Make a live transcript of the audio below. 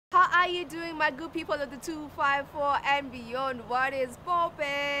How are you doing, my good people of the 254 and beyond? What is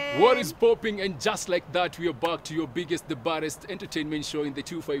popping? What is popping? And just like that, we are back to your biggest, the baddest entertainment show in the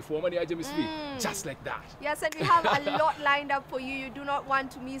 254. Mani aje Miss V? Just like that. Yes, and we have a lot lined up for you. You do not want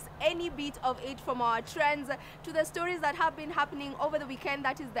to miss any bit of it, from our trends to the stories that have been happening over the weekend.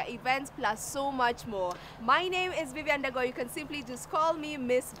 That is the events plus so much more. My name is Vivian Dago. You can simply just call me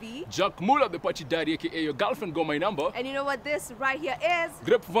Miss V. Jack Muller, the party daddy, aka your girlfriend, got my number. And you know what this right here is?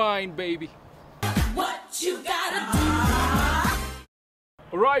 Grapevine, baby. What you gotta do?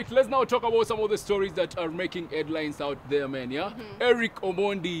 Alright, let's now talk about some of the stories that are making headlines out there, man, yeah? Eric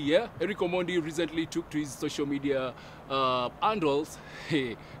Omondi, yeah? Eric Omondi recently took to his social media handles,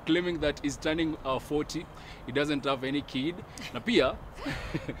 claiming that he's turning 40. He doesn't have any kid. Na pia,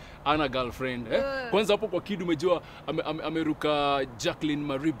 ana girlfriend. Kwanza hapo kwa kid umejua ameruka Jacqueline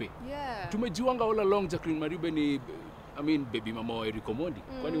Maribe. Yeah. Tumejuanga all along Jacqueline Maribe ni, baby mama wa Eric Omondi.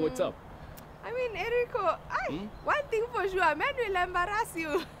 Kwani what's up? I mean, Erico, one thing for sure, men will embarrass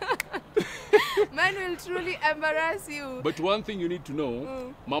you. Men will truly embarrass you. But one thing you need to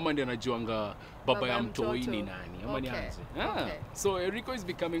know, mama ndiye anajuanga baba ya mtoi ni nani. Ama ni aje. Okay. So Erico is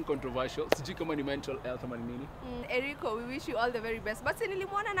becoming controversial. Sijui kama ni mental health ama ni nini. Erico, we wish you all the very best. But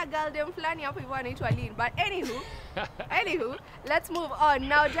nilimwona na girl dem fulani hapo hivyo anaitwa Lynn. But anywho, let's move on.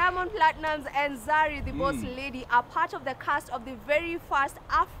 Now, Diamond Platnumz and Zari, the boss lady, are part of the cast of the very first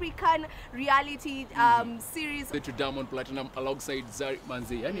African reality series. To Diamond Platinum alongside Zari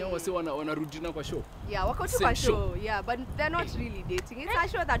Manze. Yani hao wase wanarudi na kwa show. Yeah, wako tu kwa show. Yeah, but they're not really dating. It's a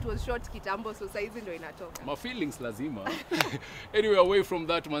show that was shot kitambo, so saizi ndo inatoka. My feelings lazima. Anyway, away from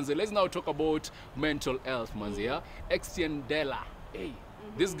that, Manze, let's now talk about mental health, Manze. Yeah? Extian Dela. Hey,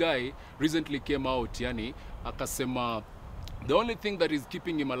 this guy recently came out, yani, akasema the only thing that is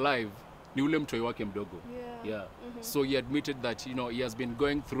keeping him alive ni ule mtoi wake mdogo. Yeah. So he admitted that, you know, he has been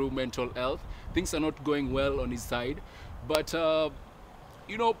going through mental health. Things are not going well on his side. But,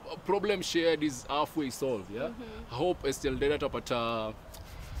 you know, problem shared is halfway solved, yeah? I hope Extian Dela tapata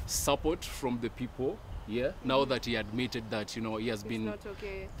support from the people, yeah? Now that he admitted that, you know, he has been... Not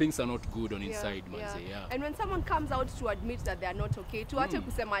okay. Things are not good on his side, Manze, yeah. And when someone comes out to admit that they are not okay, tuache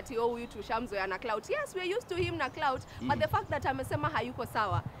kusema ati oh huyu tushamzoea na clout. Yes, we're used to him na clout, but the fact that amesema hayuko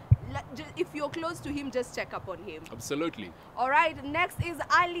sawa, if you're close to him, just check up on him. Absolutely. All right, next is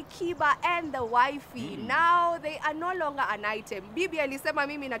Ali Kiba and the wifey. Now they are no longer an item. Bibi alisema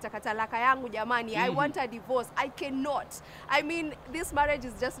mimi nataka talaka yangu jamani. I want a divorce. I cannot. I mean, this marriage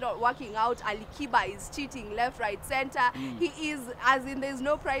is just not working out. Ali Kiba is cheating left, right, center. He is, as in, there's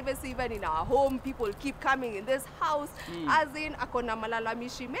no privacy even in our home. People keep coming in this house. As in, akona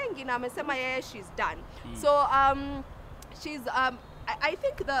malalamishi mengi na amesema yeye she's done. So, she's I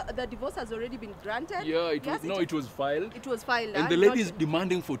think the divorce has already been granted. Yeah, it was filed. It was filed. And the lady is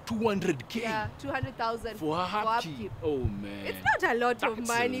demanding for 200K. Yeah, 200,000 for her upkeep. Oh man. It's not a lot of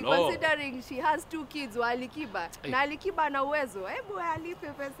money considering she has 2 kids wa Alikiba. Na Alikiba ana uwezo. Hebu alipe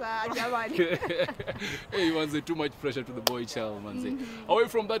pesa jamani. Hey, Manze, too much pressure to the boy child, Manze. Away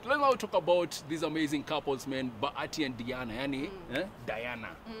from that, let's now talk about these amazing couples, man, Bahati and Diana. Yani, Diana.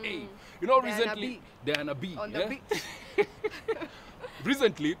 Hey, you know, recently Diana B. On the beach.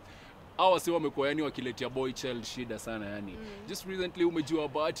 Recently, hawa si wamekuwa yani wakiletea boy child shida sana yani. Just recently umejua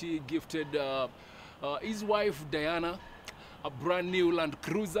Bahati gifted his wife Diana a brand new Land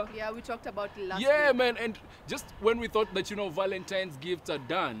Cruiser. Yeah, we talked about it last week. Yeah, man, and just when we thought that, you know, Valentine's gifts are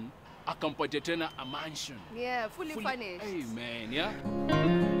done, akampatia tena a mansion. Yeah, fully furnished. Hey, man, yeah.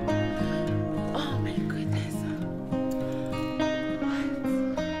 Oh my goodness.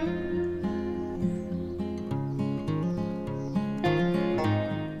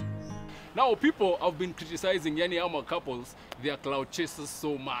 Now people have been criticizing yani ama couples, they are cloud chasers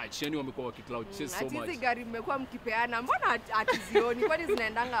so much. Yani wamekuwa waki cloud chase so much. Ati gari mmekuwa mkipeana, mbona atizioni? Kwani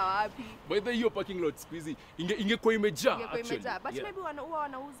zinaendanga wapi? By the hiyo parking lot squeezy ingekuwa imejaa actually. But maybe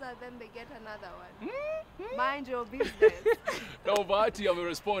wanauza then they get another one. Mind your business. Now Bahati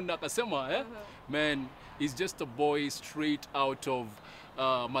amerespond na akasema man, he's just a boy straight out of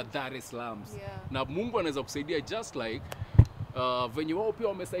Mathare slums. Na Mungu anaweza kusaidia just like venye wao pia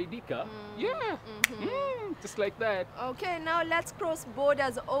wamesaidika. Just like that. Okay, now let's cross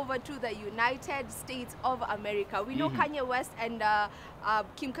borders over to the United States of America. We know Kanye West and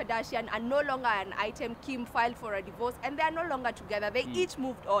Kim Kardashian are no longer an item. Kim filed for a divorce and they are no longer together. They each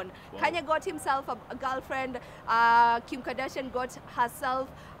moved on. Kanye got himself a girlfriend. Kim Kardashian got herself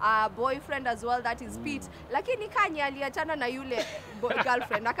a boyfriend as well, that is Pete. Lakini Kanye aliachana na yule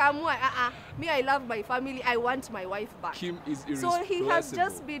girlfriend. Akaamua, me I love my family. I want my wife back. Kim is so he has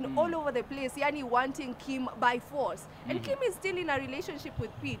just been all over the place, yani wanting Kim by force. And Kim is still in a relationship with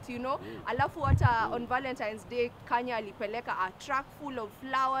Pete, you know. Alafu hata on Valentine's Day, Kanye alipeleka a truck full of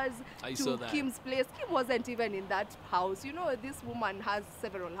flowers I saw to that. Kim's place. Kim wasn't even in that house. You know, this woman has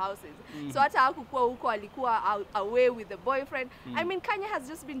several houses. So hata hakukuwa huko, alikuwa away with the boyfriend. I mean, Kanye has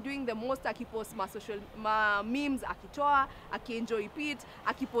just been doing the most. Akipost ma memes, akitoa, akienjoy Pete,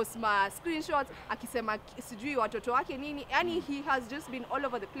 akipost ma screenshots, akisema sijui watoto wake nini. Yani he has just been all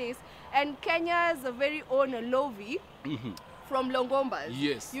over the place. And Kenya's very own Lovi from Longombas.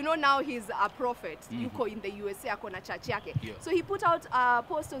 Yes. You know, now he's a prophet. Yuko in the USA, ako na church yake. Yeah. So he put out a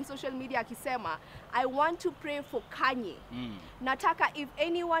post on social media akisema, I want to pray for Kanye. Nataka, if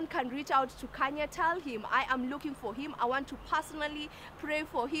anyone can reach out to Kanye, tell him I am looking for him. I want to personally pray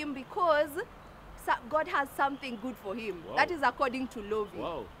for him because God has something good for him. Wow. That is according to Lovi.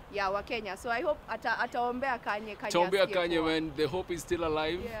 Wow. Yeah, wa Kenya. So I hope ataombea Kanye. Tombea asikie Kanye, poa. man. The hope is still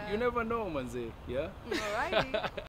alive. Yeah. You never know, manze. Yeah? Alrighty.